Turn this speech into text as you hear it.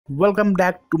Welcome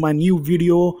back to my new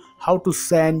video, how to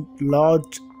send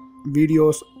large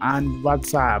videos on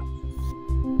WhatsApp.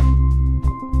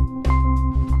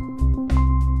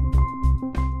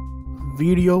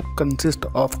 Video consists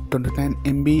of 29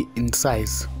 MB in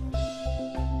size.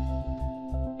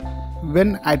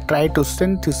 When I try to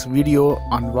send this video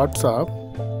on WhatsApp,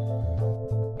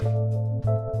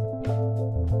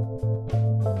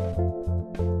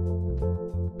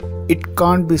 it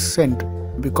can't be sent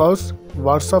because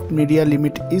WhatsApp media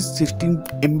limit is 16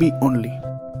 MB only.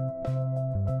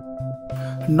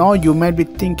 Now you might be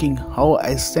thinking how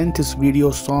I sent this video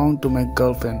song to my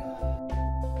girlfriend.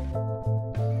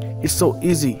 It's so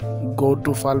easy. Go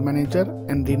to File Manager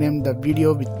and rename the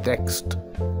video with text.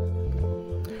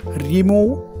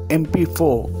 Remove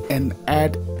MP4 and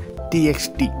add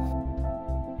TXT.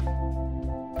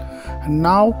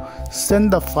 Now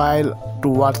send the file to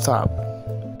WhatsApp.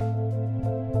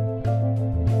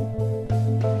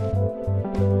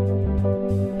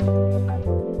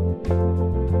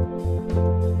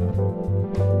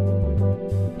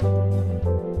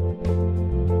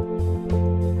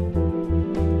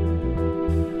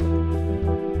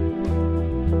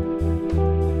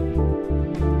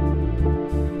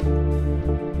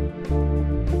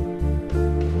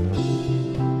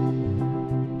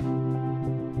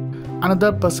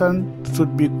 Another person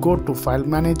should be go to File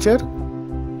Manager,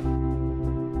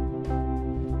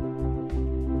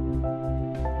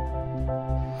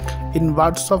 in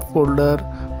WhatsApp folder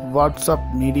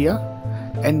WhatsApp Media,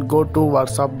 and go to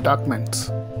WhatsApp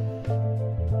Documents.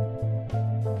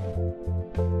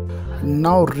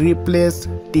 Now replace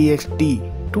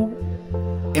TXT to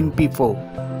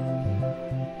MP4.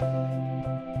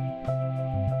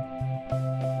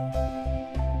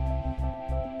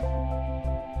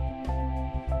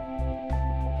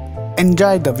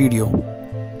 Enjoy the video.